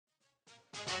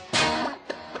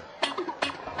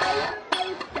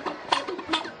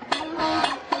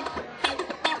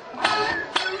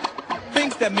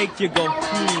Things that make you go,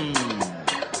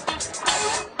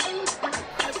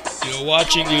 You're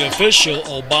watching the official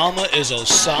Obama is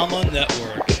Osama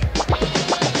network.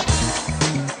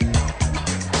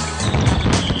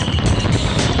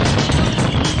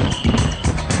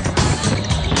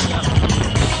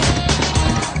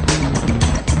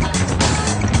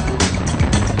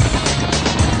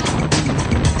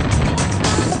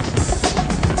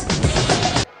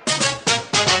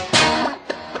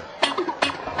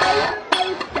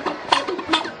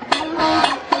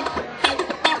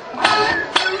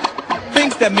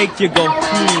 things that make you go,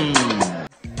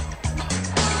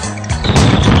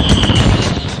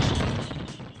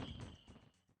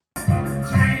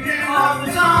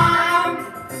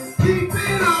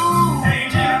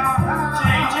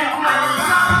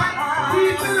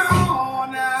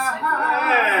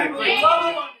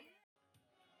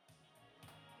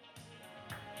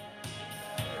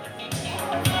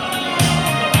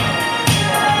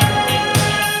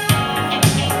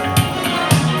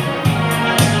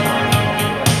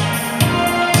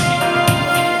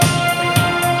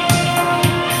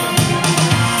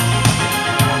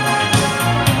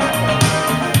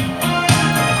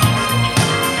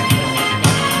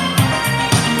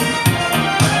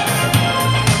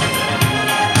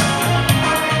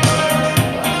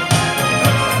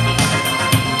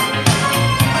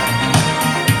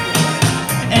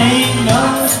 Ain't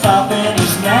no stopping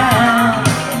us now.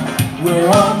 We're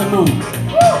on the move.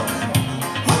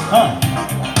 Huh.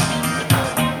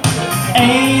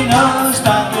 Ain't no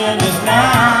stopping us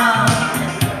now.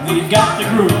 We've got the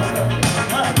groove.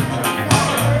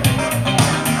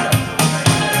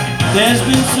 There's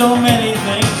been so many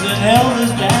things that held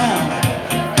us down,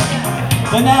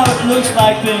 but now it looks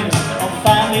like things are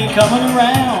finally coming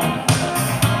around.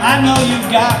 I know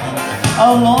you've got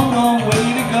a long, long way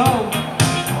to go,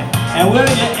 and where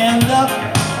you end up,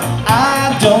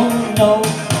 I don't know.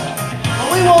 But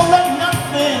we won't let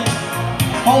nothing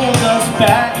hold us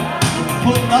back.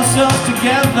 We're putting ourselves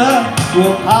together,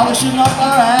 we're polishing up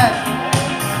our act.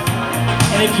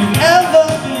 And if you've ever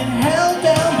been held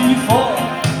down before,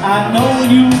 I know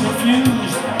you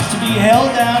refuse to be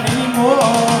held down anymore.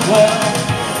 Well,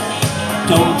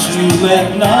 don't you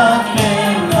let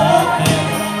nothing, nothing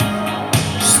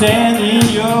stand in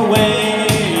your way.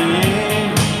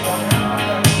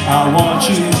 I want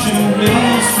you to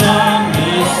listen,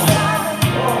 listen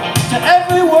to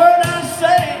every word I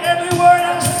say, every word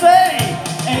I say.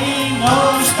 Ain't no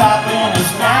stopping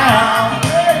us now.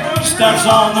 Steps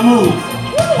on the move,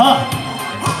 huh?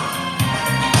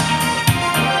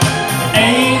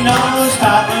 Ain't no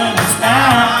stopping us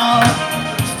now.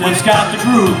 Steph's got the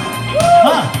groove,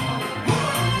 huh?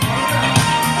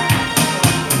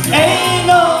 Ain't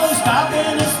no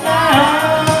stopping us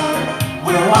now.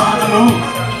 We're on the move.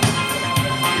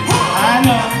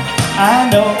 I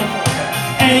know.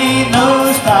 Ain't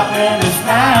no stopping us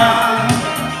now.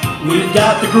 We've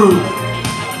got the groove.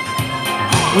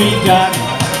 We got it.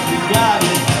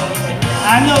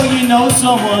 I know you know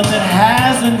someone that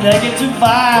has a negative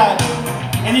vibe.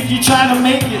 And if you try to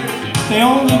make it, they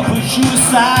only push you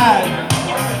aside.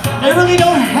 They really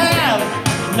don't have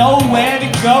nowhere to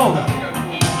go.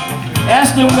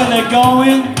 Ask them where they're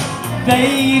going,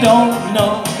 they don't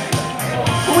know.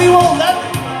 But we won't let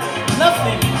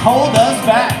nothing hold us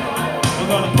back. We're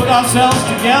gonna put ourselves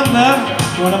together,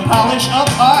 we're gonna polish up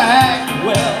our act.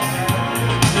 Well,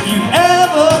 if you've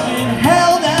ever been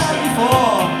held down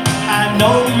before, I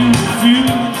know you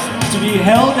refuse to be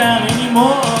held down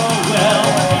anymore. Well,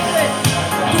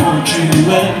 don't you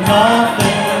let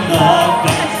nothing,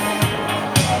 nothing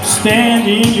stand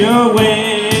in your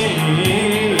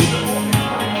way.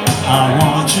 I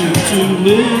want you to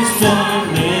listen,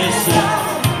 listen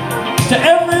to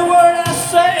every word I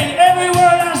say, every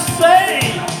word I say.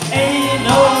 Ain't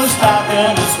no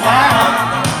stopping us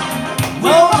now.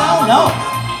 No, no, no.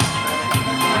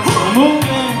 We're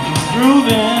moving, we're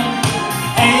grooving.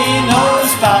 Ain't no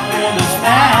stopping us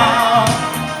now.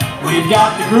 We've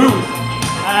got the groove,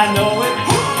 I know it.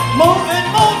 Moving,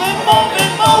 moving,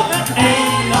 moving, moving.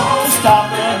 Ain't no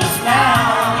stopping us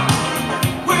now.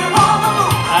 We're on the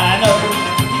move. I know.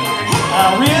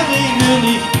 I really,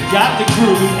 really got the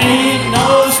groove. Ain't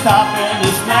no stopping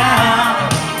us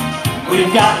now.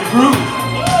 We've got the groove.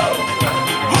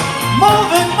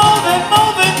 Moving, moving,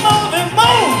 moving, moving,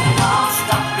 move. No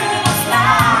stopping us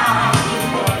now.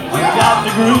 We've got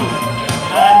the groove.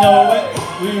 I know it.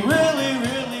 We really,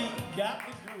 really got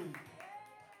the groove.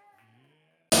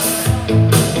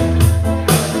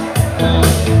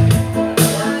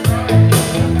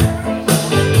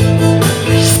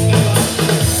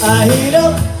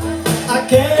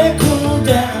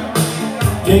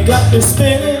 It's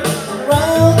spinning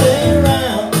round and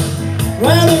round,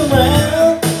 round and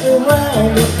round and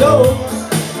round it goes.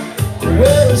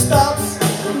 Where it stops,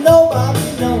 nobody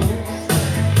knows.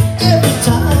 Every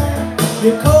time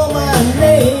you call my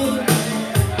name,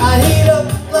 I heat up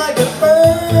like a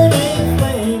burning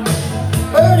flame,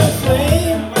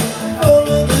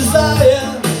 full of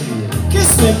desire.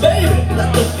 Kiss me, baby,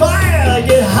 let the fire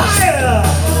get higher.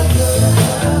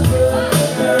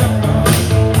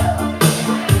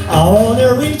 I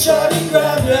wanna reach out and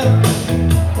grab you.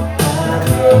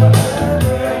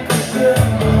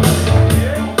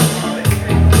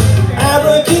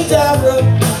 Abracadabra.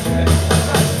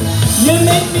 You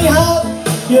make me hot,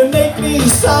 you make me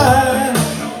sigh.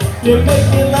 You make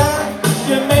me laugh,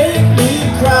 you make me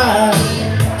cry.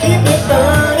 Keep me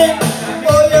burning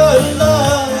for your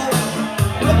love,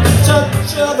 with the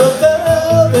touch of a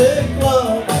velvet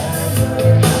glove.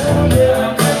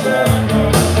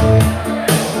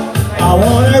 I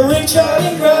wanna reach out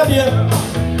and grab you.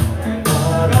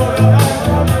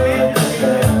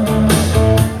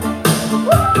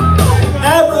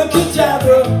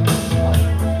 Abracadabra.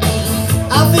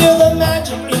 I feel the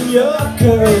magic in your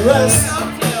caress.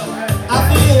 I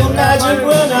feel the magic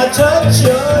when I touch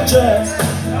your dress.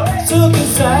 Silk and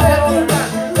satin,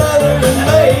 leather and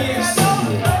lace,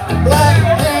 black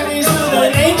panties with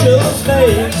an angel's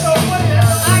face.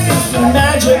 I can see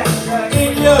magic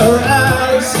in your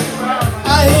eyes.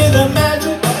 I hear the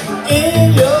magic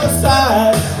in your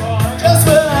sighs. Just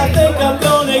when I think I'm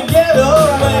gonna get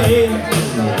away,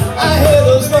 I hear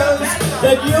those words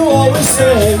that you always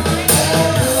say.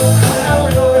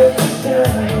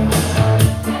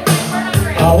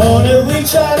 I wanna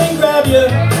reach out and grab you.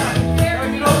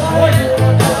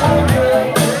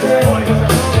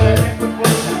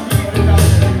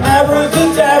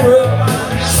 Abracadabra.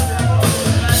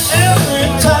 Every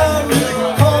time you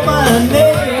call my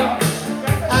name,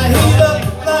 I heat up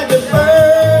like a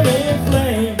burning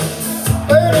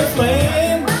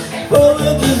flame, full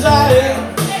of desire.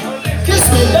 Kiss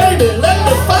me, baby, let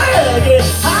the fire get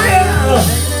higher.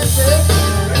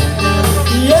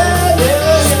 Yeah, yeah,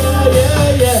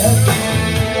 yeah, yeah, yeah.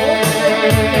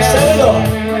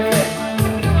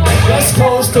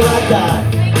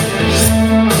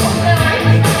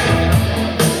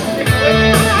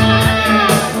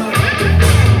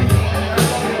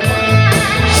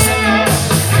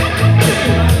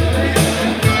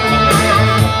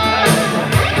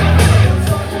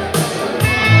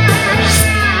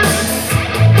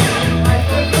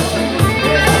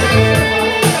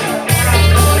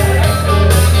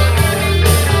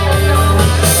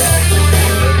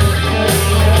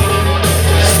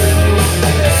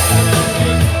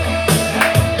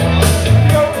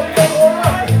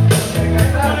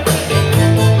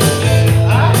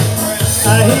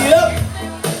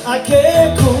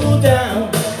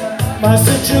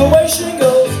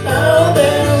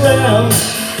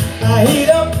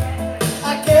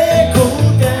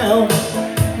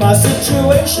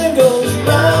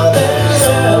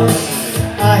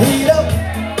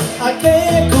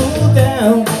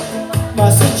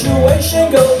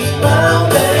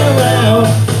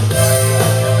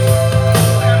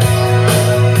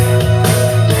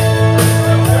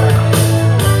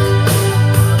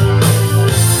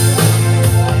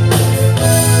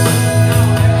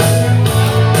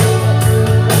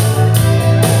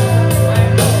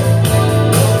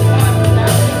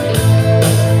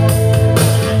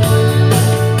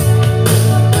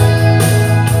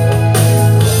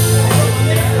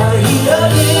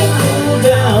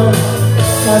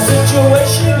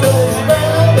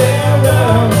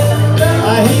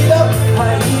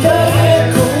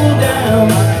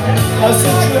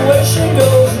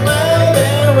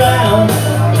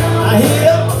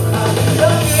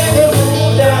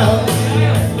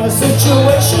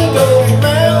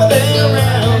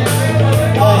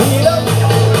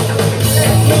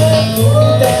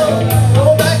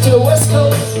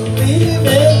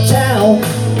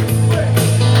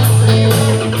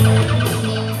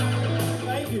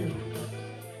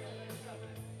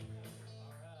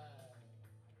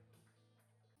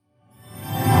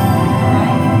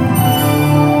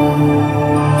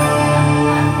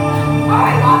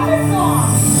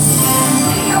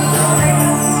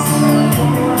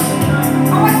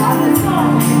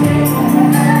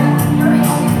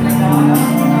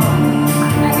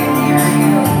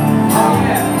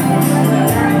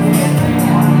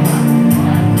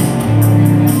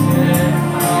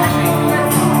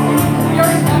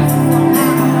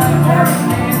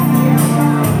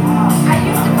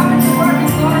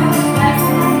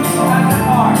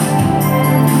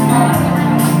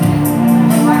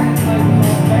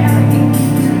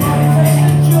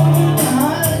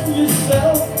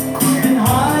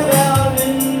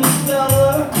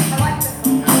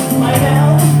 My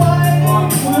hell's fighting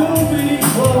will be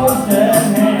close at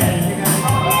hand.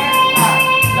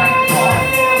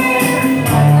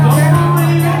 Don't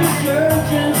believe the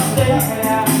church and state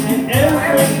and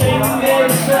everything they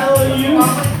tell you.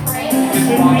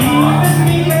 Believe in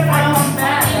me now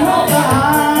with the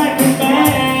high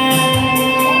command.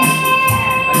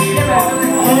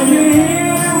 Can you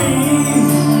hear me?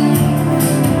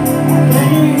 Can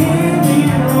you hear me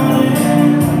running?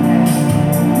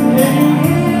 Can you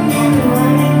hear me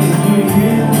running? Can you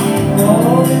hear me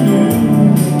calling you?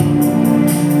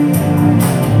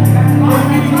 Can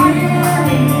you hear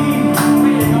me?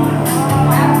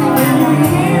 Can you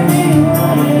hear me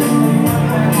running?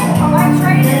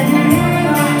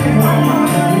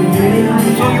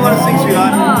 Which song you want to sing,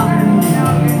 sweetheart?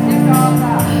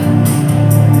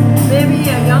 Maybe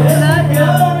a young blood.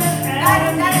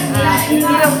 You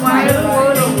need a wild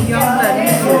world of young blood.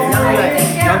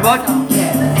 Young Buck?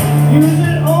 Use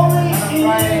it only in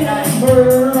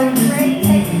emergency.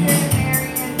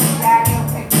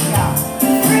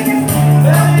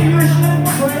 Maybe you should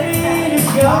pray to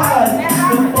God,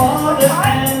 the Father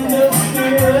and the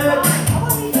Spirit.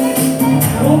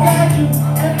 Will guide you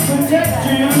and protect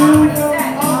you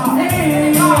from me.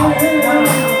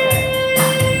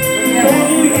 Can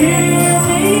you hear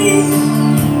me? Can you hear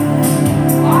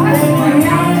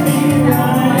me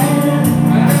running? Can you hear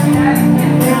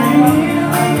me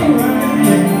running? Can you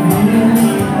hear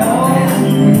me calling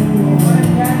you?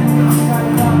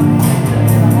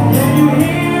 Can you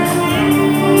hear me?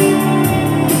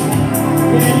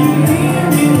 Can you hear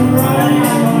me running?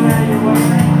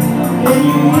 Can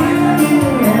you hear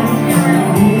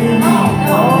me running?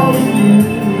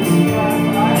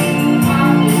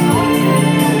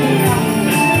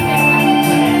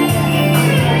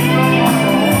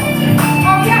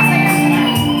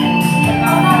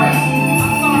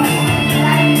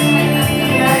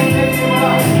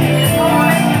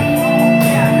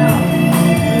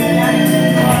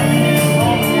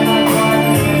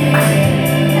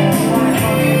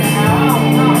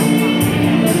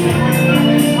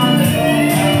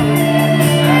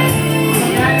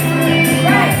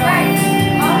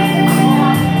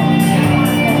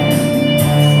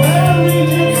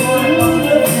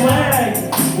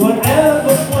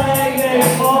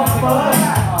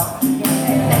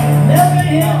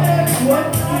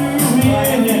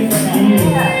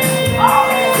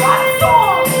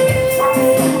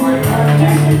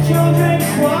 Children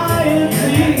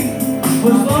quietly,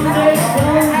 for someday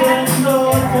comes and no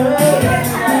good.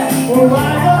 We'll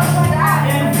rise up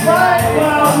and fight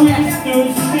while we stood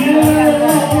still.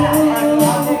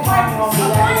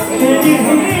 Can you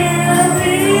hear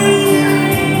me?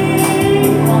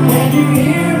 Can you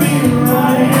hear me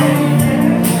running?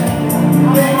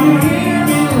 Can you hear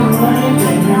me running?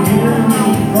 Can you hear me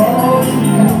calling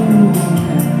you? Can you hear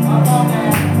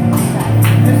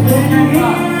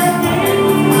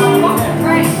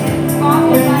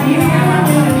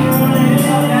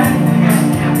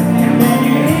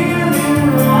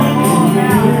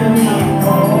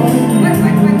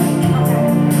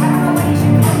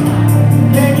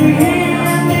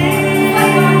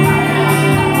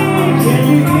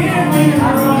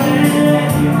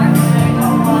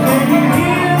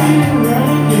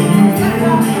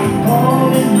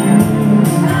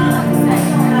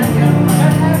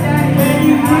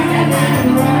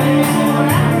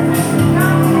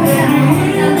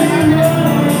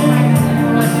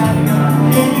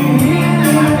me?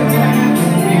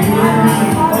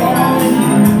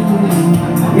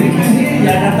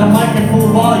 At the mic at full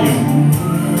volume.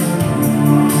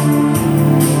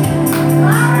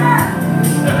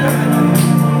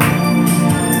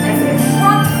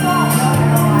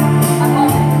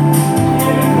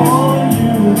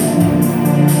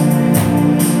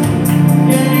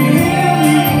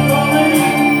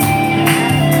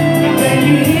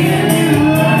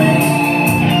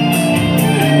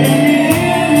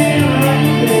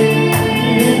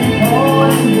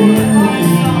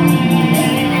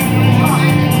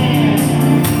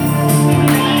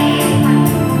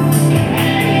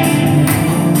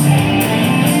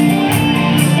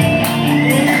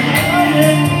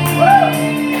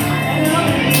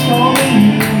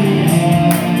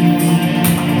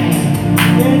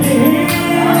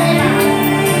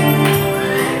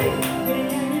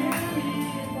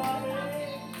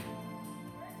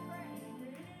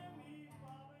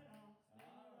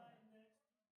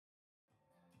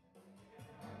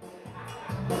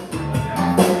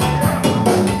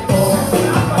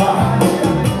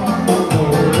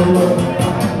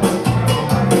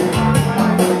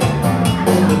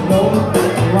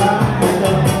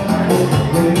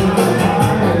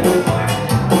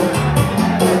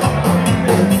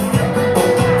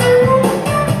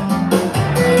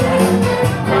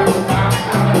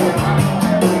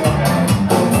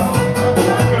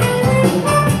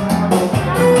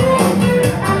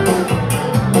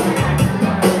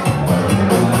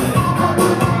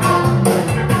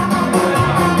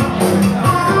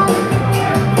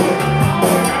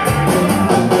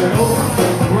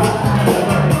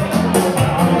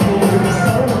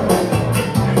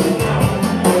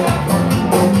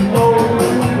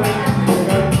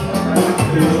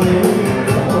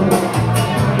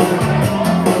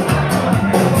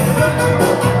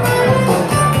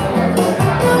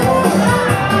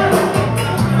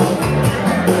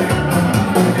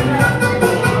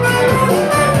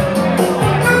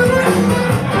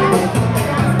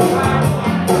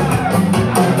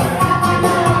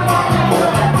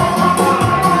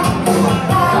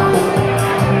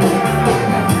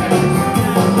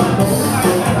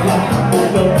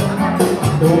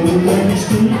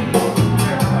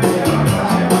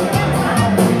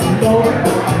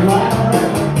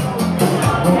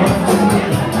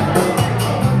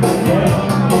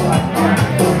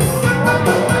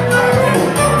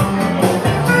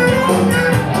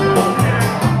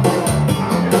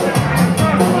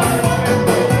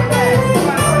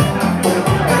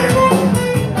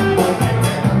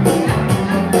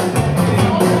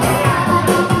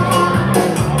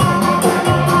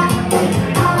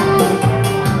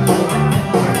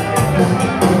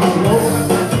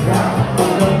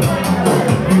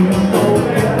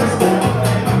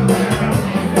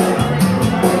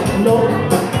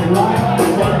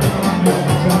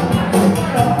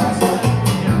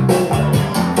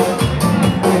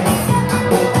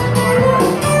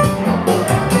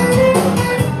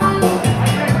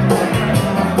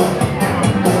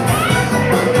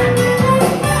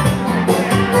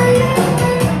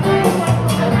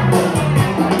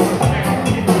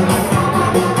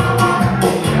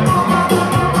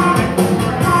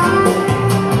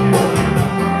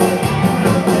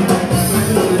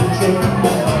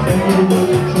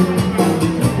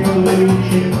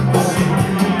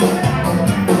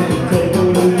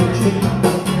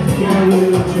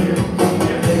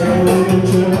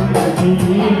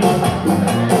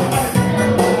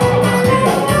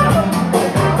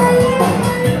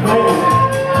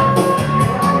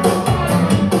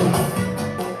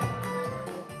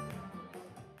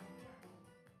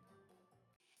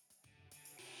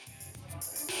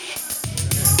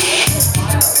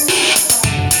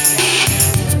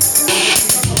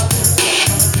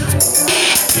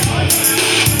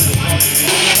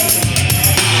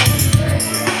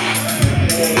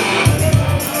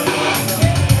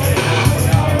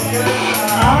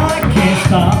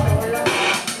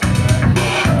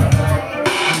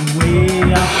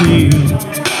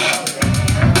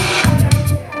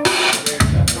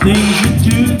 Things you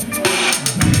do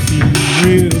seem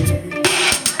real.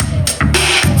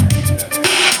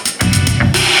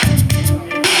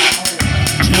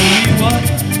 Tell me what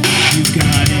you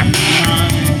got in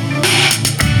mind,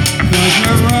 'cause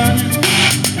we're running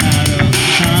out of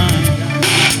time.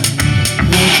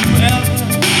 Won't you ever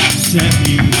set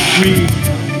me free?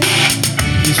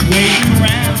 This waiting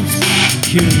around's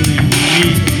killing me.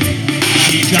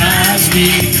 She drives me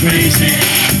crazy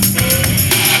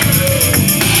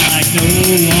like no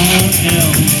one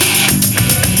else.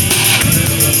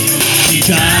 She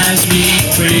drives me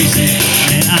crazy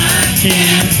and I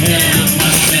can't help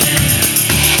myself.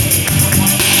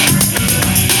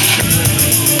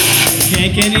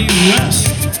 Can't get any rest.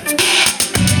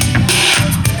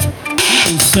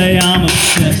 People say I'm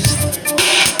obsessed.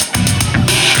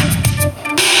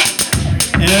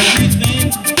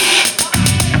 Everything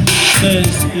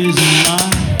says is a lie.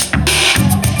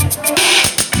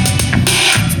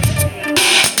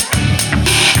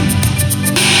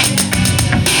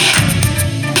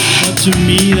 But to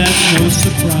me that's no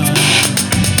surprise.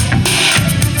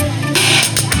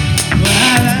 What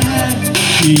I lied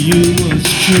to you was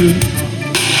true.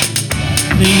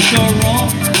 Things go wrong,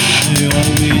 they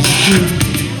always do.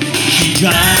 She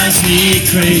drives me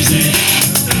crazy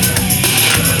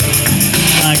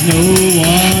like no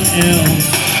one else.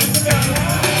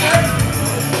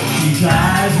 She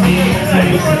drives me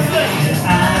crazy and I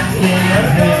can't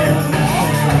help myself.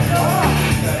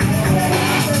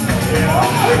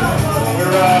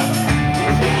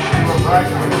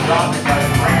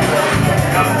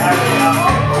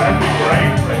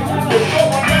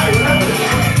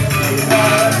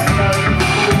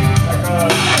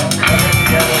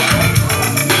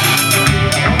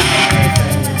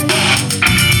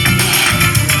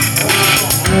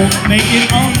 Won't make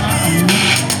it on my own.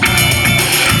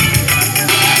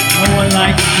 No one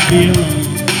likes to be alone.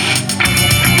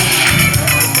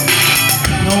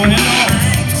 No one at all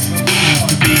wants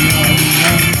to be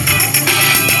alone.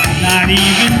 Not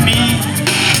even me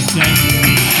set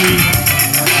me free.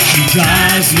 She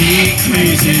drives me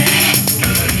crazy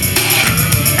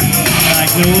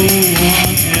like no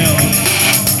one else.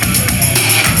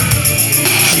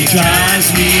 She drives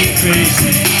me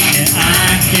crazy and I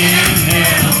can't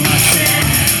help myself.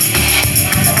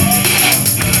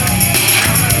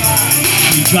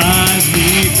 She drives me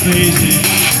crazy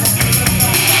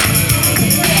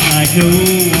like no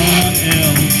one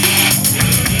else.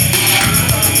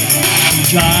 She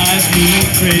drives me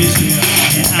crazy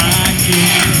and I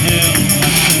can't help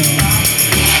myself.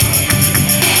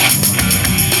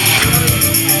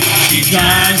 She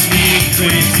drives me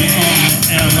crazy on the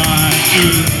L.I.E.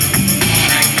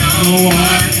 No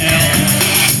one else.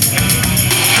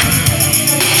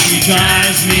 She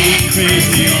drives me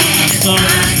crazy on the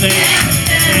Thursday.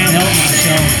 Can't help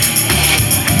myself.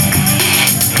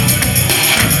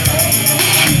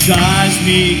 drives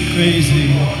me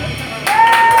crazy.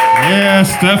 Yeah,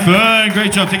 Stefan,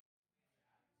 great job. Desmond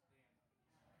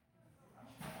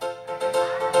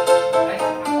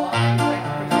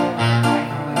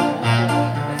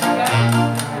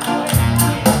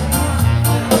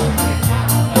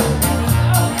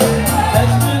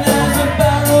has a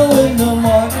barrel in the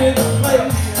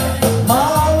marketplace.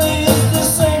 Molly is the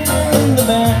singer in the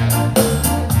band.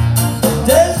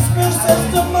 Desmond says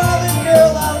to Molly,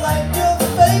 girl, I like your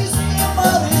face. And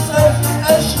Molly says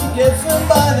as she gets him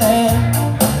by the hand.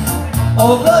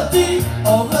 Oh, la dee,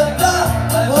 oh, la da,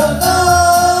 oh, la,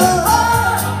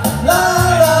 la, la,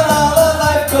 la, la,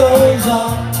 life goes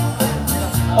on.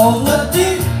 Oh, la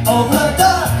dee, oh, la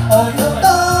da, oh, la,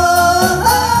 da,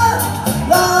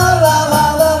 la, la, la,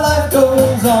 la, life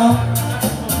goes on.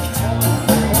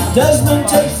 Desmond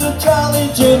takes the trolley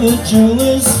to the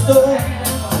jeweler's store,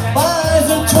 buys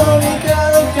a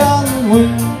 20-carat golden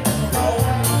ring,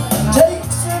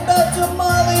 takes her back to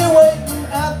Molly waiting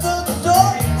at the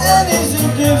door, and as he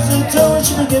gives it to her,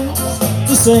 she begins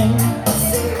to sing.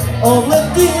 Oh, la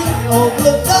dee, oh,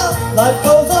 la da, life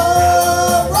goes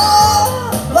on. La,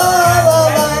 la, la,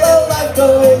 la, life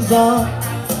goes on.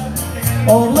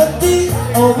 Oh, la dee,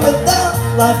 oh, la da,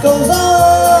 life goes on.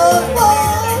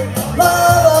 La,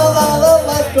 la, la, la,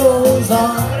 life goes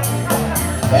on.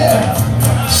 Yeah.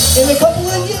 In a couple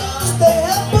of years, they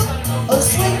have built a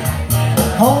sweet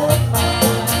home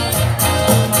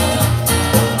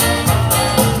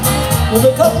with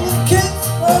a couple of kids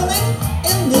running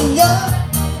in the yard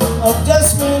of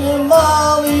Desmond and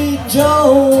Molly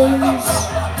Jones.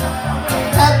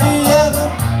 Happy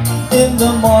ever in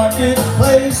the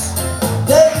marketplace.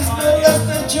 Desmond lets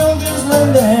the children's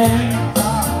lend a hand.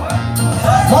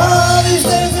 Molly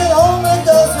stays at home and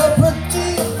does her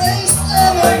pretty face,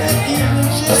 and in the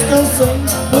evening she still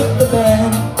sings with the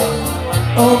band.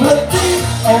 Oh, la dee,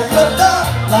 oh, la da,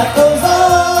 life goes on.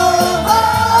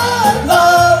 La,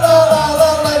 la, la, la,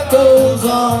 life goes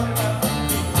on.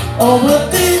 Oh, la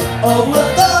dee, oh, la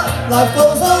da, life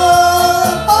goes on.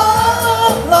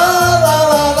 La, la,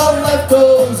 la, la, life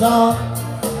goes on.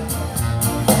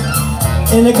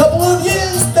 In a couple of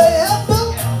years they have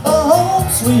built a home,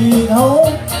 sweet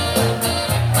home,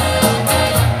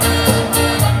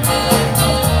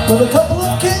 with a couple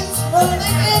of kids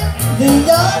running in the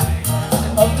yard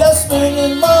of Desmond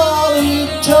and Molly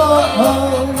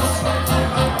Jones.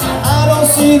 I don't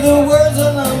see the words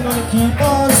and I'm gonna keep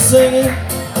on singing.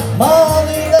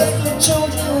 Molly lets the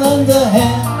children lend a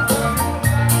hand.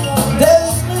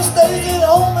 Desmond stays at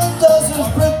home and does his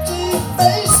pretty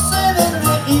face, and in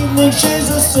the evening she's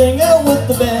a singer with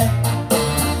the band.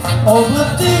 Oh, la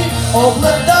dee, oh,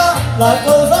 la da, life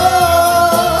goes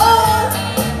on.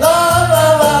 La, la,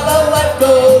 la, la, life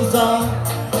goes on.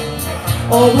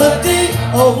 Oh, la dee,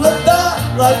 oh, la da,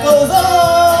 life goes on.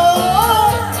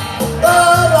 La,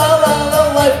 la, la, la,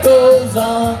 life goes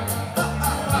on.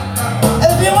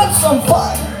 And if you want some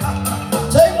fun,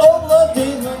 take old la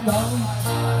dee and on.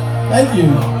 Thank you.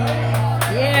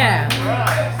 Yeah.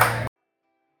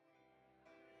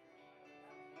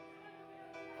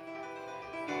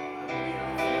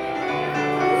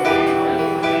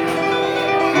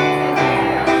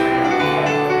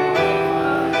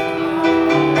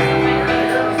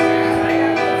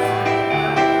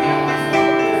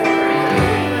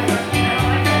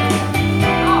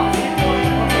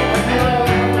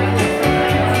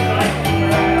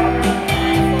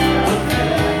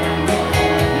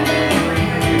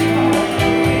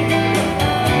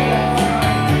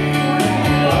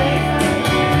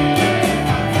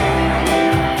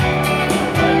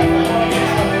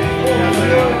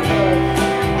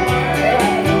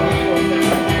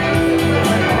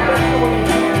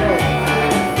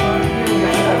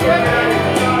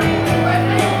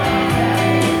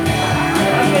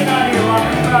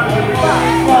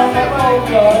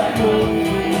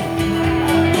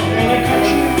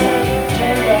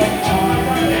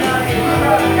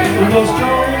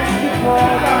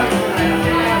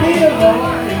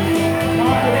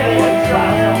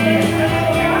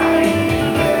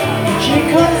 She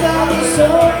comes out the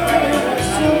sun in a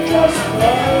silk dress,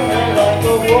 flowing like a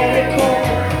waterfall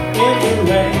in the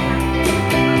rain.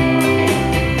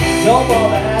 Don't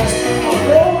bother asking for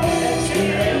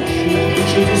explanation,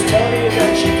 she'll just tell you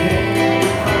that she came.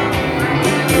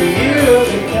 You're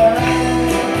the kind.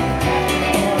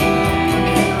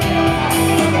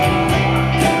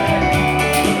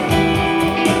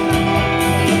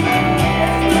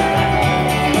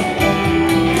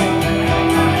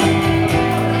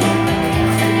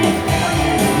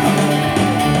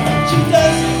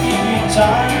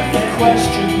 Time for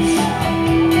questions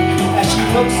as she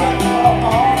looks up her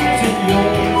arms in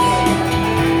yours.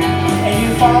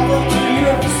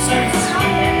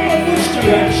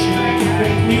 direction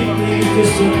completely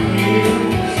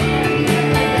disappears.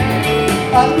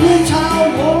 At the town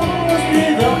walls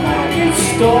near the market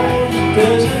stores,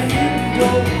 there's a hidden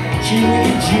door she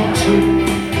leads you to.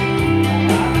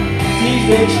 These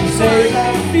days she says, I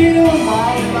feel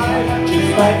my life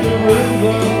just like a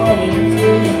river running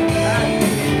through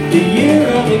the year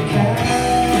of the cat.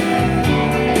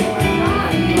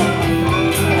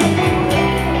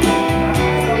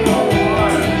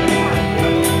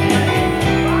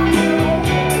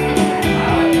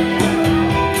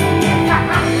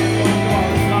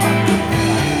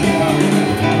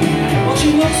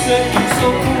 So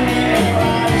cool and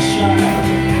bright shine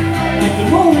like the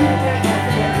moon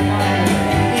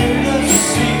in the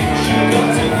sea. She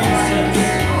goes in incense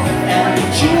and the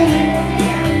chili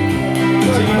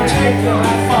till you take her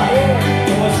and find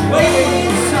what's waiting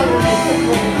inside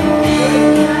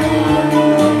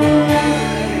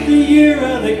the year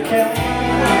of the cat.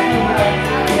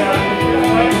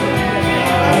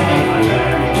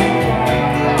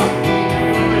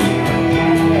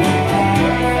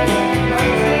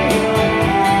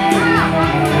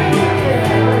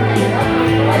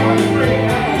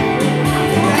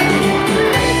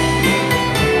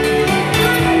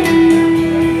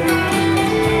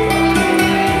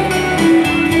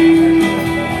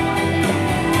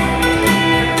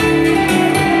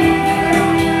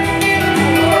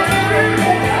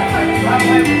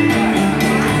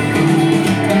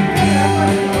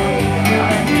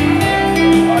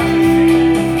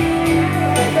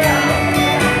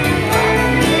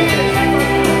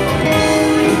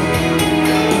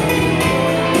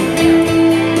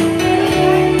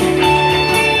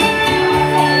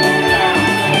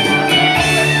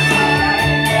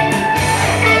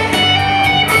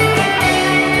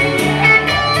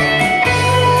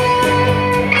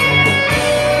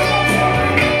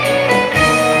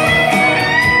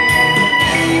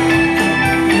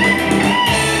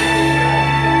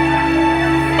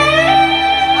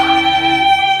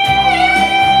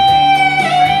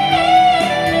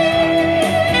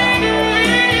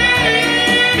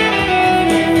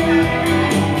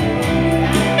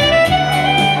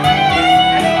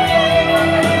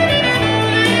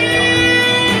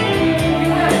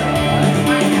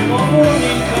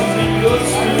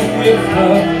 With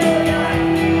her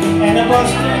and a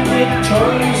Boston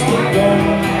Victoria's to go,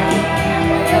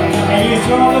 and you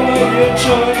throw away your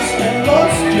choice and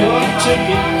lost your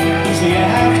ticket, so you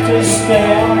have to stay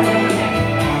on.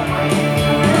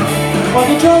 While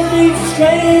the drum beats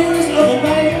strains of the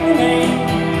night remain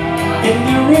in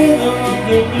the rhythm of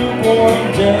the newborn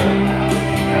day.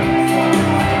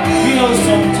 You know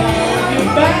sometimes you're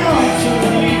bound to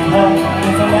leave her,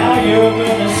 and for now you're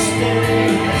gonna stay.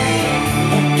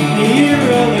 The year of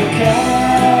the cat.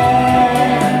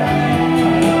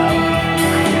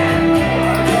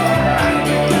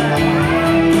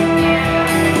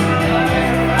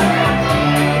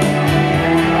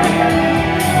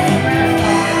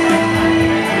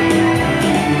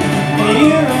 The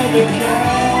year of the cat.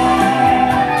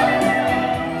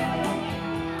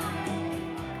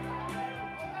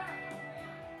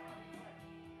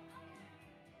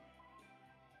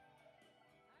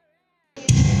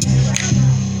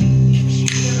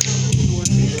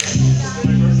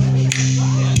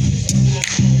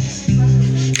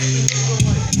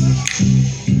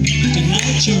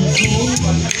 You're cold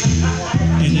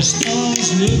and the stars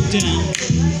look down,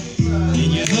 and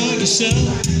you hug yourself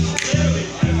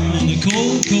on the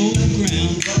cold, cold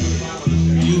ground.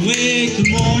 You wake the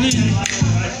morning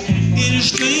in a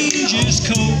stranger's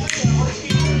coat.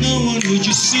 No one would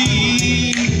you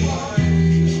see.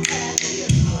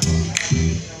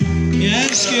 You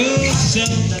ask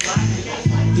yourself,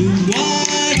 who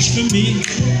watched for me,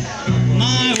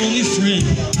 my only friend?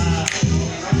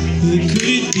 Who could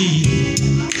it be?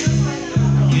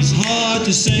 It's hard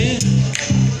to say it,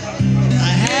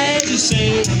 I had to say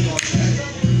it,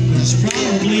 but it's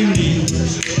probably me.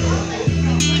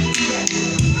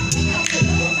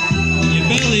 When your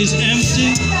belly's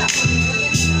empty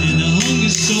and the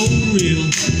hunger's so real,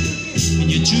 and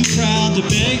you're too proud to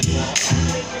beg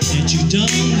and too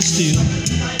dumb to steal,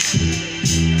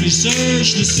 you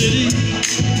search the city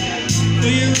for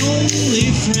your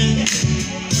only friend.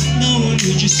 No one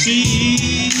would you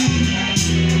see.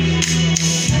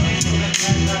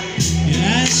 You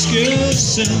ask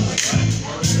yourself,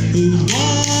 who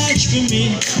watched for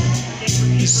me?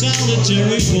 The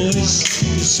solitary voice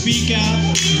to speak out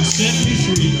and set me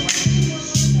free.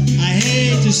 I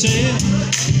hate to say it,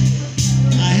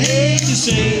 I hate to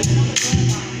say it,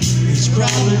 it's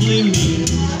probably me.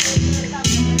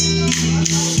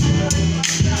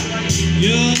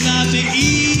 You're not the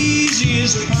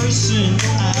easiest person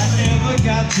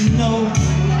got to know.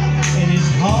 And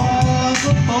it's hard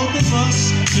for both of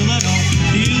us to let our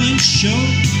feelings show.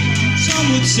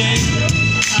 Some would say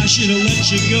I should have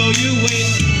let you go your way.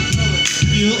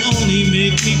 You'll only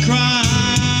make me cry.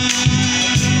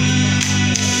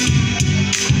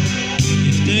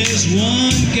 If there's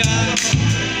one guy,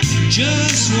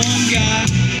 just one guy,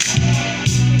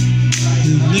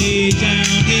 who laid down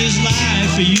his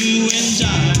life for you and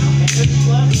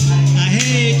I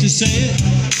hate to say it,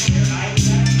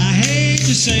 I hate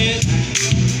to say it,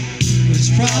 but it's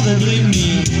probably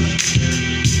me.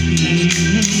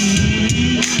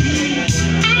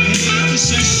 I hate to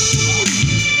say it,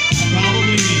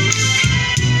 probably me.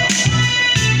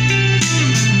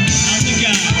 I'm the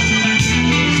guy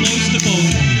who floats the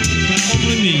boat,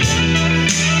 probably me.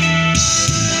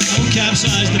 Don't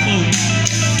capsize the boat.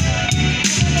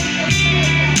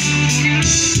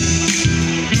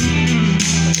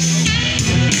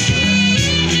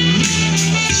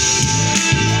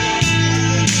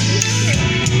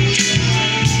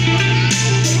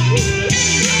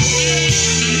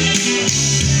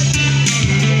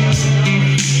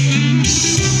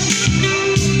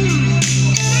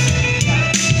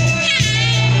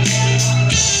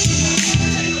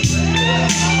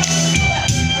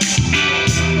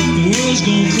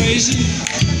 Going crazy,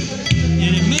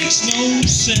 and it makes no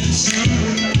sense.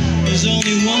 There's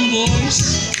only one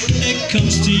voice that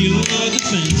comes to your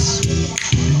defense.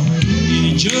 And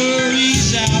your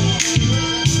jury's out,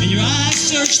 and your eyes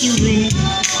search the room.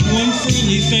 One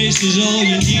friendly face is all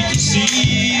you need to see.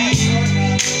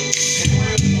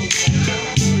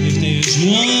 If there's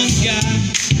one guy,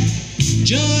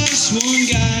 just one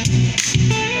guy,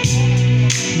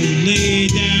 who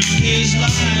laid down his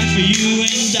life for you and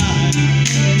I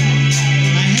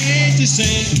hate to say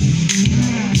it,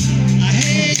 I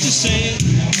hate to say it,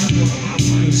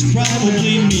 it's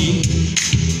probably me.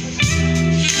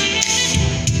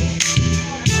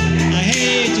 I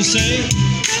hate to say it,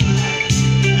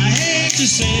 I hate to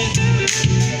say it,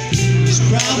 it's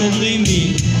probably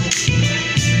me.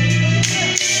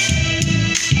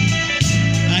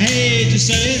 I hate to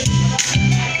say it,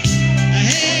 I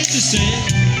hate to say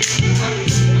it,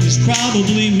 it's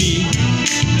probably me.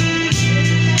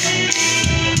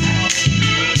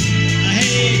 I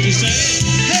hate to say it,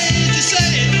 hate to say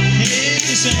it, hate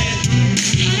to say it,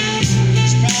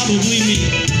 it's probably me,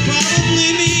 probably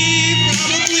me,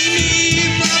 probably me,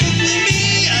 probably me.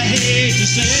 I hate to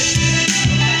say it,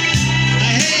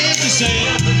 I hate to say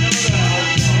it,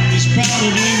 it's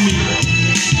probably me.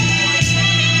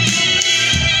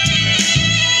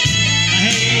 I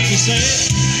hate to say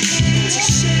it,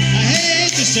 I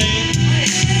hate to say it,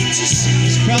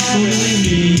 it's probably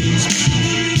me.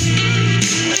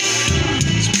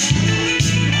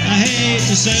 I hate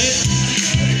to say it,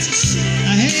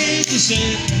 I hate to say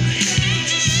it,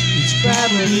 it's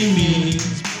probably me.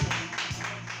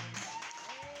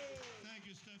 Thank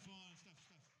you, Stef.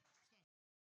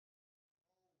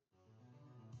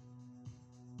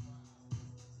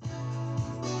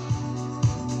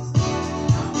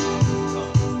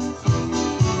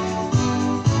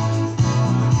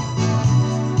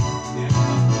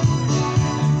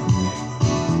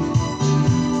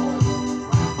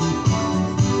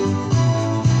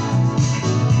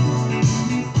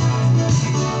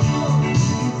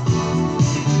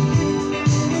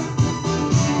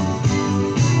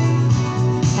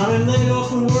 I've been laid off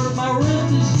from work, my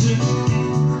rent is due.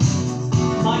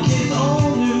 My kids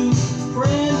all new,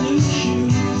 brand new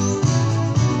shoes.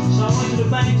 So I went to the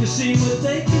bank to see what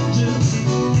they could do.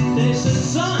 They said,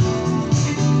 son,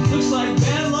 looks like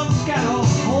bad luck's got a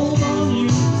hold on you.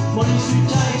 Money's too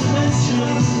tight to mention.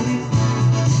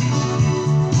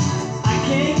 I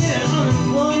can't get an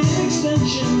unemployment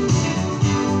extension.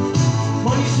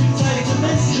 Money's too tight to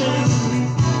mention.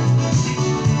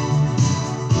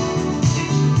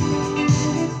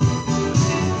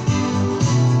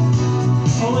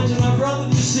 I went to my brother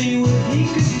to see what he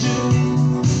could do.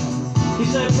 He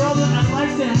said, brother, I'd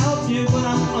like to help you, but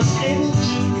I'm unable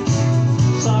to.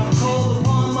 So I called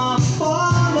upon my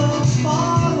father,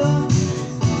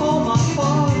 oh my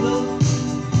father.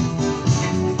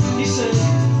 He said,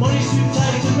 money's too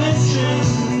tight to mention.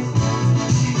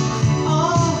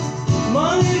 Oh,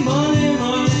 money, money,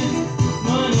 money,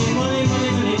 money, money,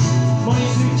 money, money.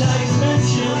 Money's too tight to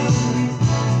mention.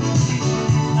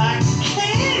 I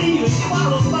can't even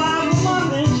qualify for my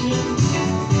mention.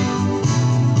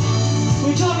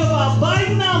 We talk about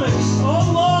Bidenomics.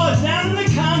 Oh Lord, down in the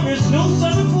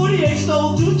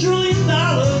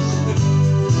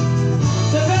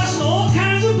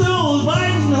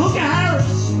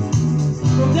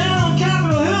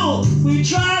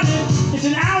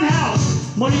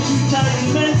tight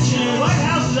to mention. White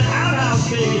House is an outhouse,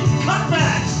 baby.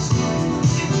 Cutbacks.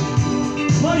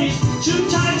 Money's too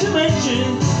tight to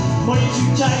mention. Money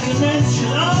too tight to mention.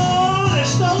 Oh, they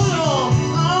stole it all.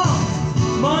 Oh,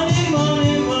 money,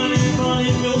 money, money,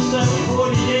 money. Bill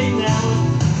 748 now.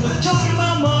 We're talking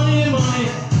about money,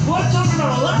 money. We're talking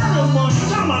about a lot of money.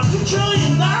 We're talking about $2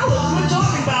 trillion. We're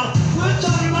talking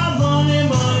about money,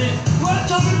 money. We're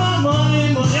talking about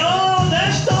money, money. Oh, they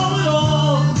stole it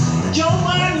all. Joe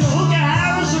Biden and Hooker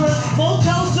Harris are at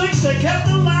Motel 6. They kept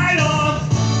the light on.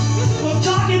 We're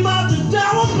talking about the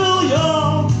dollar bill,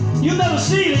 y'all. You'll never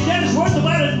see it again. It's worth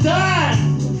about a dime.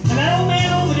 And that old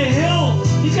man over the hill,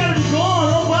 he's got to be gone.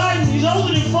 Oh, Biden, he's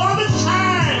older than Father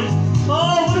Time.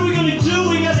 Oh, what are we going to do?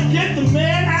 We got to get the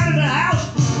man out of the house.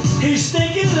 He's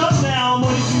stinking it up now.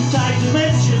 Money too tight to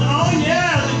mention. Oh,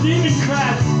 yeah, the demon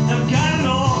crap have got it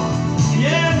all.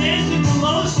 Yeah, Nancy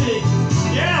Pelosi.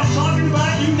 Yeah, I'm talking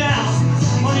about you now.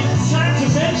 Money too tight to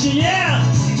mention. Yeah,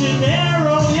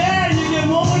 Gennaro. Yeah, you get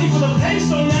more money for the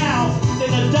peso now than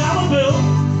the dollar bill.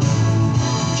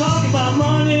 Talking about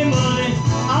money, money.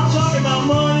 I'm talking about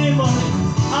money, money.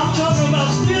 I'm talking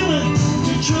about stealing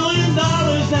 $2 trillion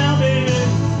now, baby.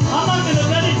 I'm not gonna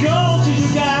let it go till you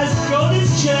guys go to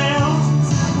jail.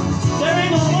 There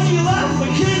ain't no money left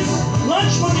for kids.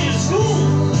 Lunch money at school.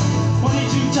 Money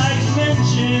too tight to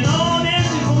mention. Oh,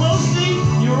 Nancy Pelosi,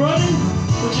 you're running,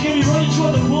 but you're gonna be running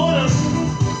toward the border.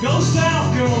 Go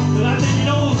south, girl, because I think you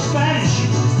know Spanish.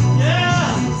 Yeah,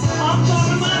 I'm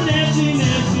talking about Nancy,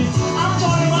 Nancy. I'm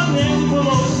talking about Nancy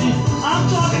Pelosi. I'm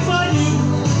talking about you.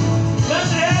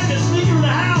 Let's add the Speaker of the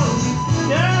House.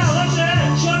 Yeah, let's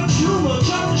add Chuck Schumer,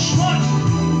 Chuck the Schmuck.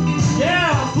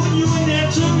 Yeah, I'm putting you in there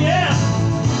too, yeah.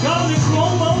 Governor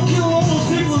Cuomo, kill all those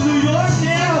people in New York,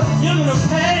 yeah. You're gonna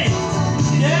pay.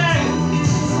 Yeah,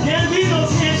 Gambino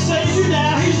can't save you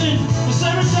now. He's in the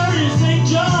cemetery in St.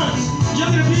 John's.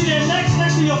 You're gonna be there next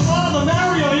to your father,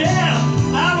 Mario, yeah.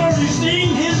 I've already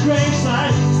seen his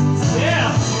gravesite.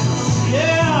 Yeah,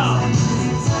 yeah.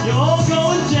 You're all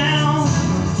going down.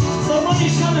 The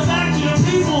money's coming back to the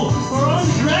people who are on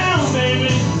the ground,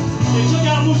 baby. They took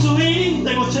out Mussolini,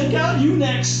 they're gonna take out you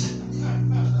next.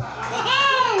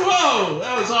 Whoa,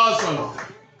 that was awesome.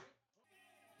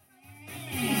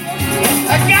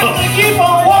 I got to keep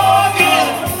on walking.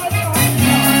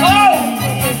 Oh,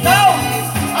 no,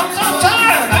 I'm so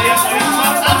tired.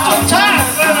 I'm so tired,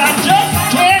 but I just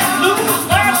can't lose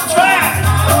my stride.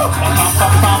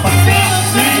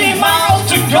 50 miles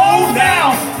to go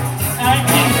now. I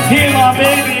can hear my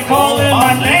baby calling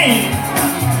my name.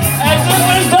 As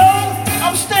though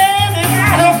I'm standing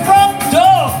at her front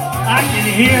door. I can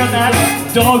hear that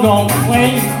doggone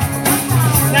plane.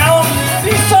 Now I'll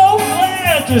be so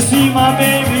glad to see my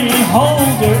baby, hold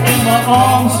her in my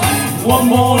arms one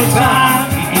more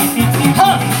time.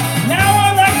 Huh. Now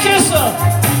when I kiss her,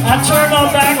 I turn her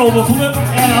back over, flip,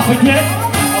 and I forget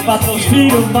about those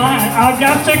feet of mine. I've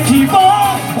got to keep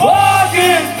on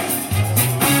walking.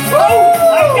 Woo!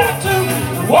 I've got to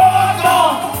walk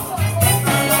on.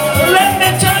 Let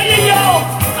me tell you, y'all,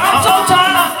 I'm so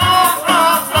tired.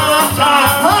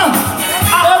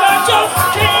 But I just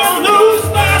can't lose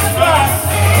my stride.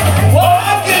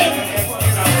 Walking.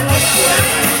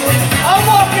 I'm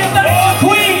walking back to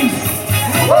Queens.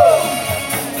 Woo!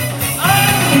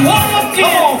 I'm walking. Come on, feet,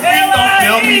 don't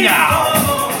fail me now.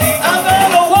 I'm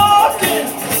gonna walking.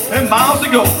 10 miles to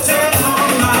go.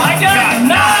 I got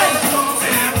 9,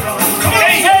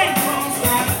 8,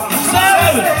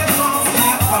 7,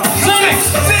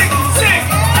 6,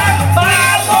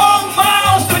 5 more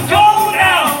miles to go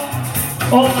now.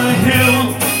 On the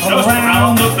hill, Just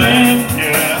around the bend,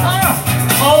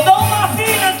 yeah. Although my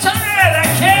feet are tired, I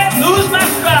can't lose my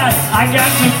stride. I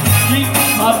got to keep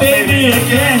my baby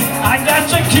again. I got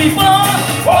to keep on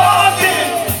walking.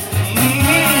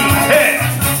 Hey.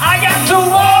 I got to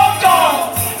walk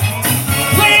on.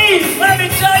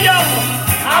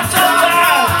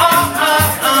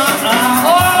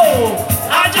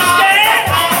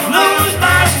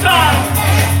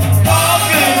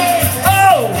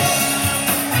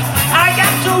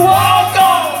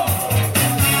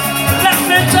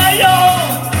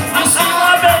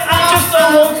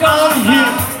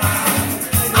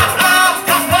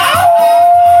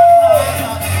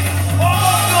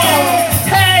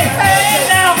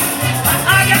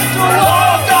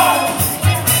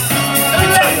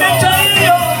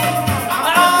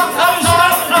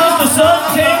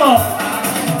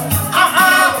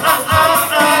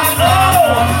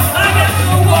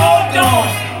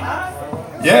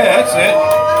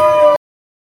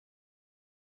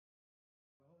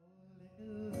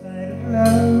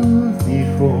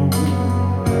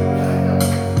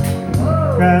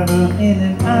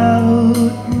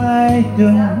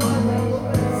 girls.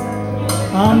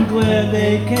 I'm glad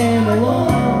they came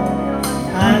along.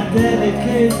 I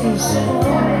dedicate this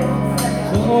song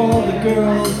to all the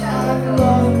girls I've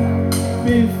loved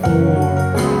before.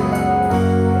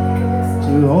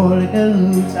 To all the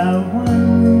girls I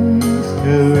once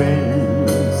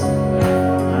caressed.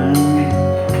 And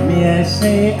may I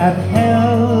say I've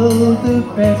held the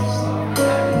best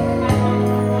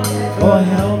for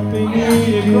helping me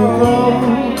to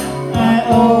grow.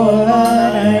 All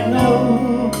that I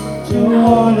know to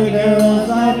all the girls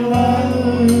I've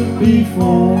loved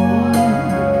before.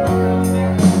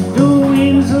 The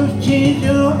winds of change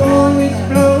are always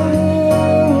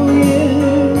blowing,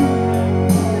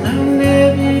 and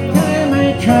every time I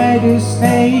try to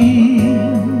stay,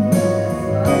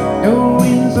 the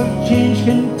winds of change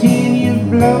continue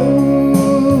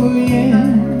blowing,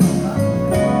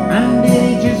 and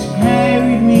they just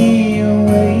carried me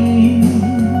away.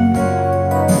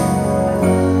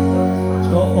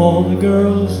 To all the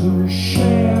girls who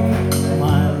share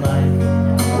my life,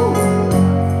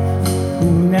 who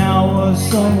now are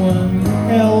someone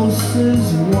else's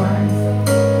wife,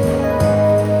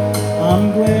 I'm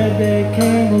glad they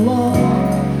came along.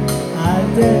 I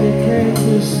dedicate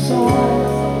this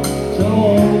song to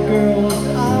all the girls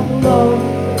I've loved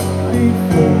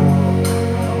before.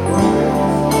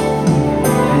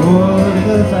 All the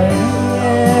girls I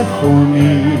had for me,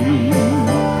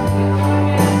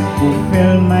 who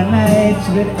filled my nights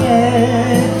with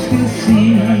ecstasy.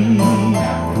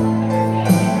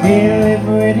 They live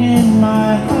within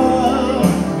my heart.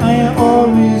 I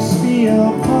always feel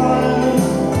part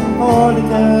of all the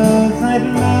girls I've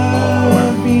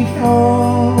loved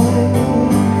before.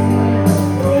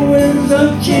 The winds of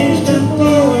change are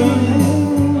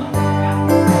blowing,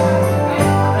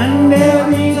 and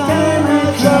every time I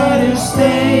try to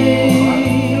stay,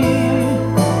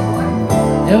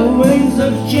 the winds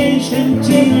of change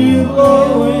continue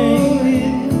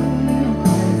blowing,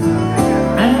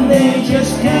 and they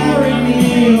just carry me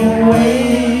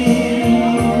away.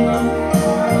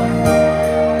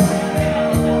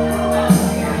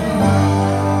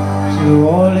 To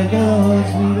all the girls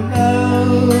we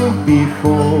loved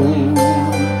before,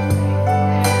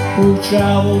 who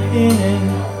traveled in and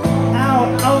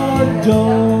out our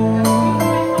door,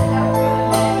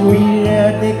 we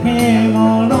let they came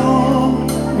along.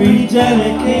 We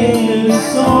dedicate this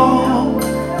song to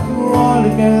all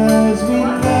the girls we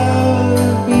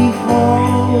loved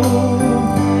before.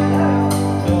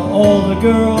 To all the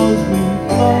girls we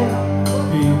loved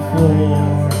before,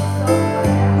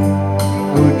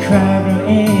 who travel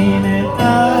in and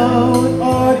out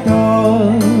our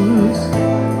doors.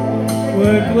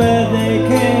 We're glad they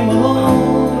came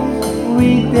along. We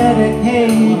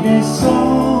dedicate this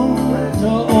song to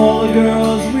all the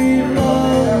girls we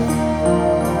love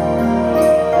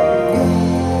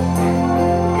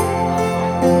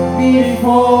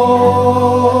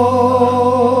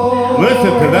before.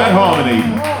 Listen to that harmony.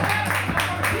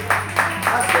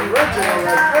 That's original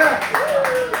right there.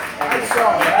 Nice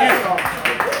song, nice song.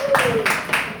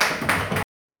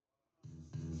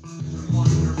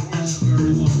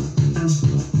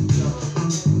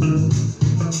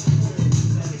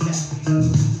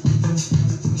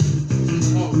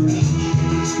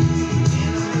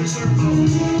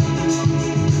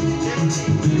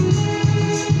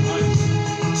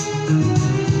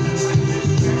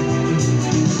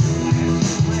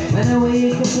 When I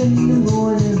wake up in the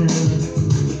morning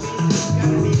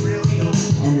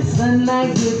and the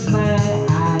sunlight hits my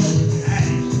eyes,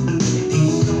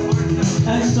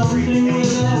 And something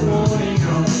without warning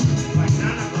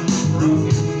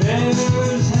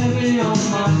bears heavy on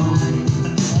my mind.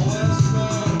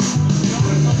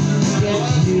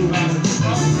 get you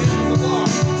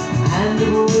and the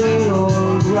world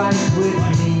all right with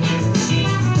me.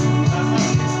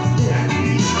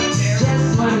 Just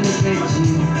one look at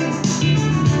you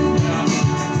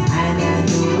and I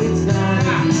know it's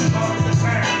gonna be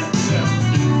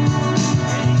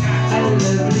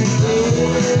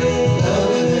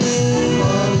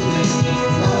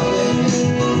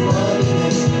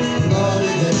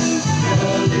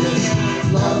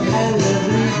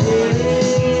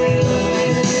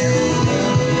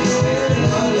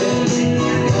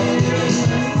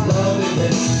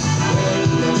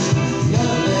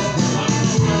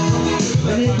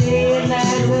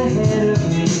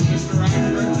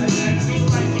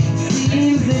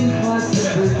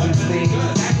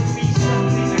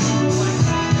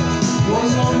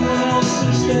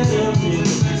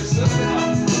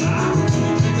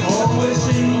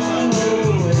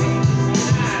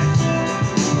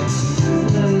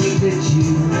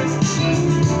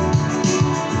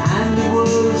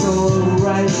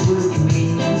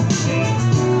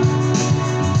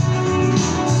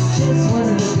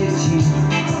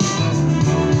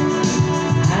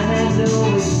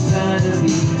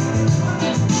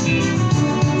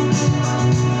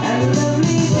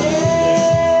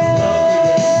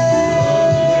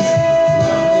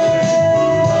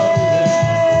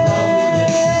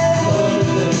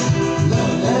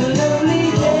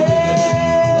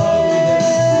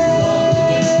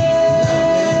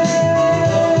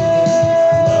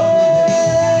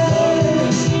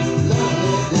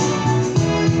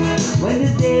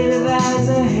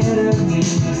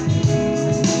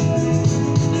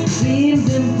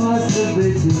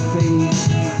bitter fate.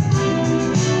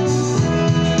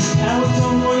 I was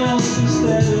someone else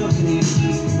instead of me.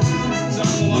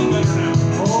 Sounds a lot better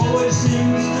now. Always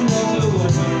seems to know the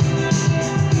way.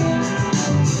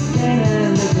 Then I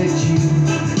look at you,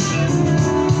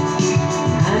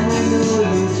 and I know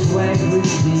this way would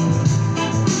be.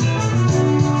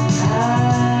 I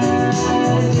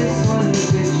just wanna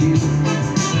look at you,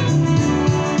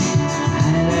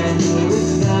 and I know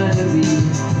it's gonna be a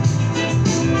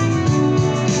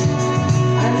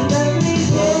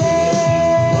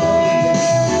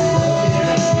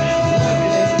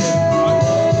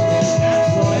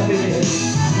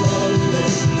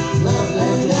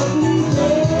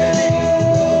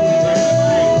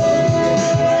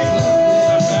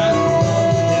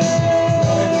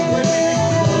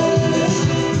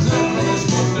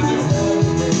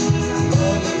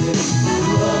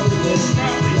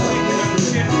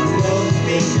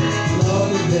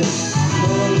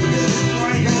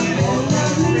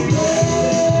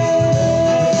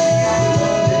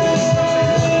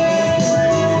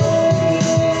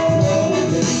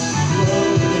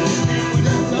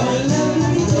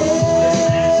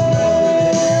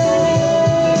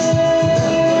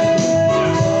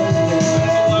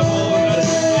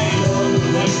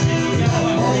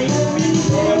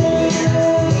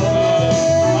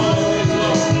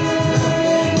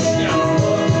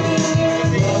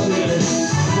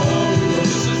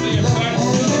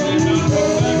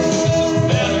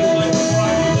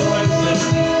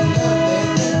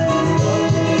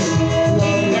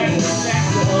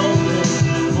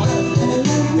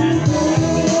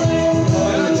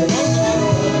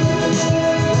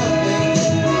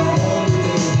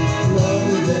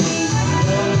lovely day.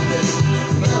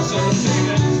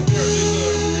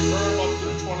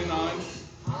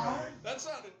 That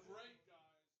sounded great,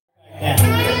 guys.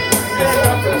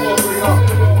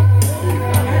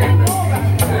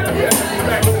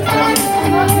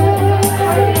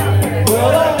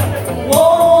 Well, I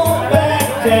won't back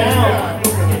down.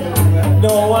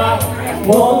 No, I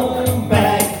won't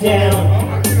back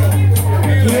down.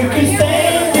 You can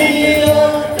stand me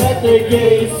up at the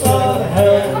gates of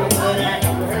hell, and I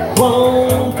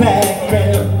won't back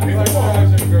down.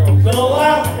 No,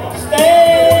 I'll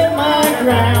stand my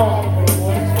ground.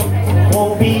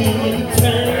 Won't be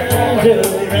turned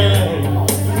around,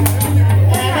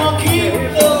 and I'll keep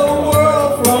the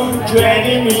world from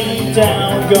dragging me down.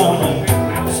 Gonna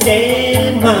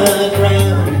stand my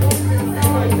ground,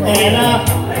 and I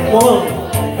won't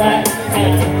back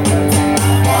down.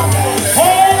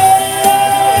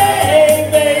 Hey,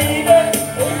 baby,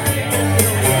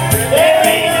 there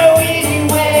ain't no easy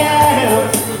way out.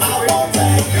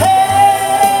 Hey,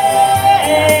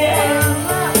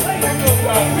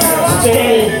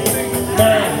 stand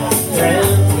my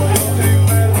ground,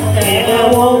 and I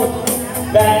won't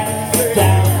back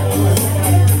down.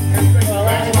 Well, I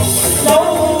know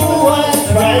what's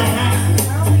right.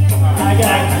 I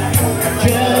got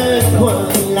just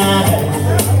one life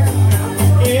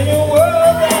in a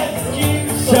world that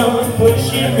keeps on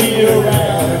pushing me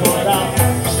around, but I'll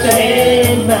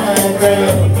stand my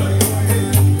ground,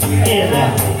 and I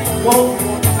won't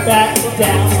back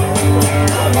down.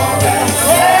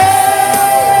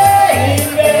 Hey,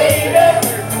 baby,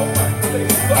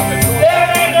 there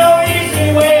ain't no easy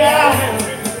way out.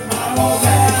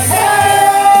 Hey,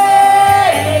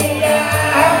 I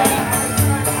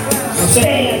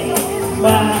stand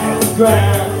my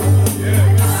ground,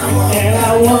 and I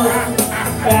won't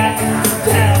back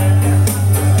down.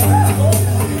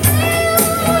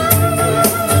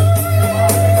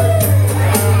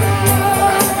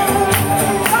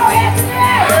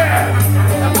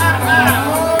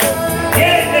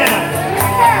 Get it now.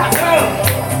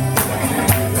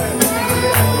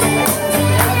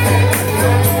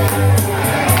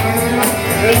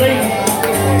 Really?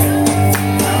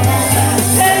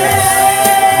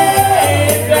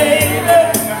 Hey, baby,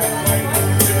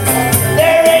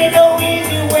 there ain't no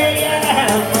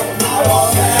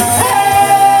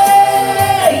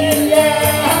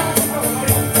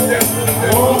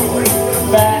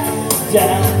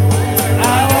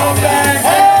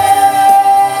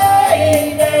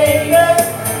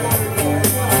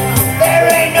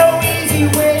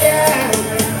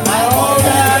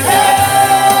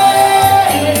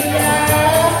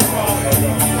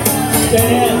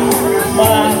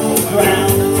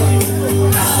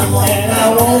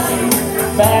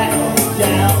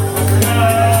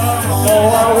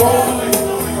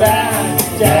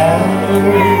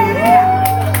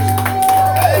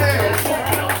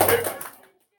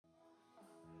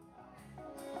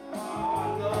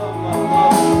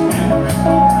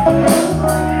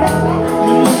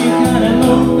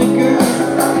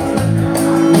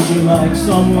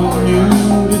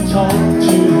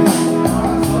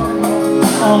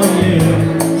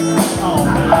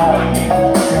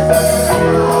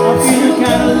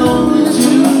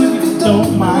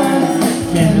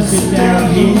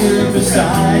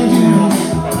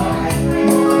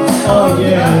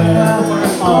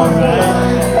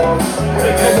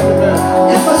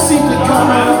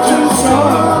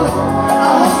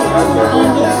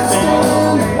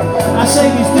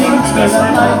 'cause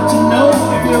I'd like to know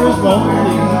if you're as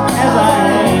lonely as I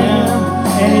am,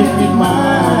 and if you'd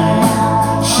mind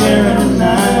sharing the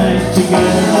night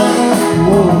together.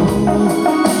 Whoa,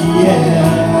 yeah,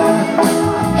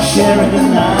 sharing the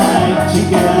night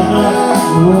together.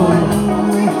 Whoa,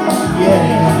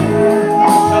 yeah,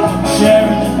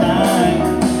 sharing the night.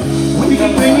 We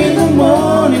can bring in the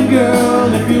morning, girl,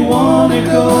 if you wanna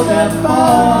go that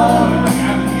far.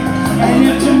 And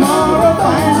if tomorrow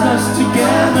finds us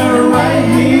together right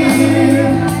here,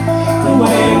 the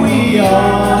way we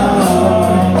are,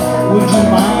 would you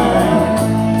mind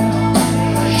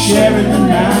sharing the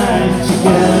night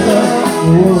together?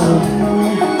 Oh,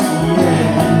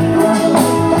 yeah,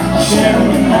 sharing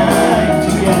the night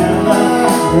together.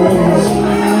 Oh,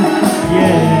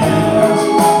 yeah,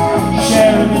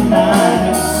 sharing the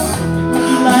night. Would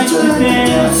you like to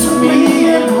dance with me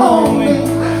and hold me?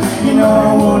 You know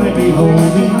I wanna be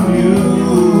holding you.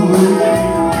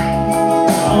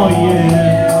 Oh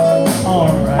yeah,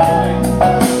 alright.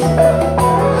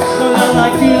 But I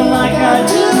like you like I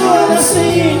do, and I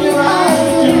see in your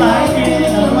eyes you like it,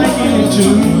 I like it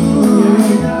too.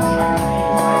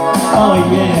 Oh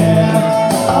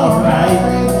yeah, alright.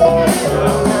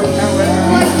 I'd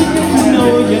like to get to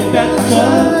know you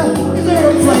better. Is there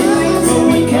a place where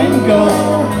we can go,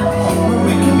 where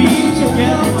we can be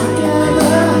together?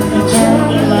 And turn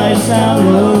the lights down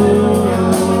low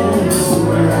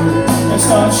and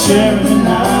start sharing the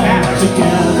night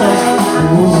together.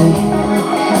 Ooh,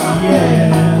 yeah,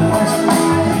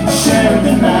 sharing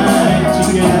the night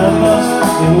together.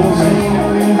 Ooh,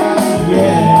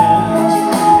 yeah,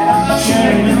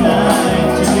 sharing the night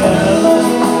together.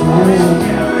 Ooh,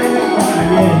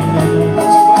 yeah,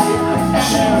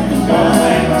 sharing the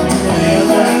night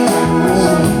together.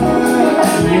 Ooh,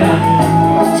 yeah.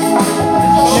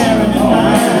 Sharing the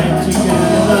night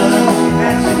together.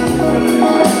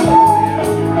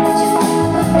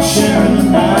 Sharing the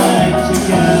night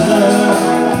together.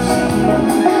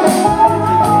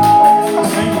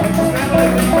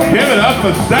 Give it up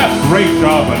for Stef. Great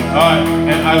job.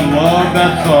 And I love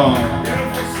that song.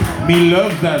 Me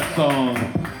loves that song.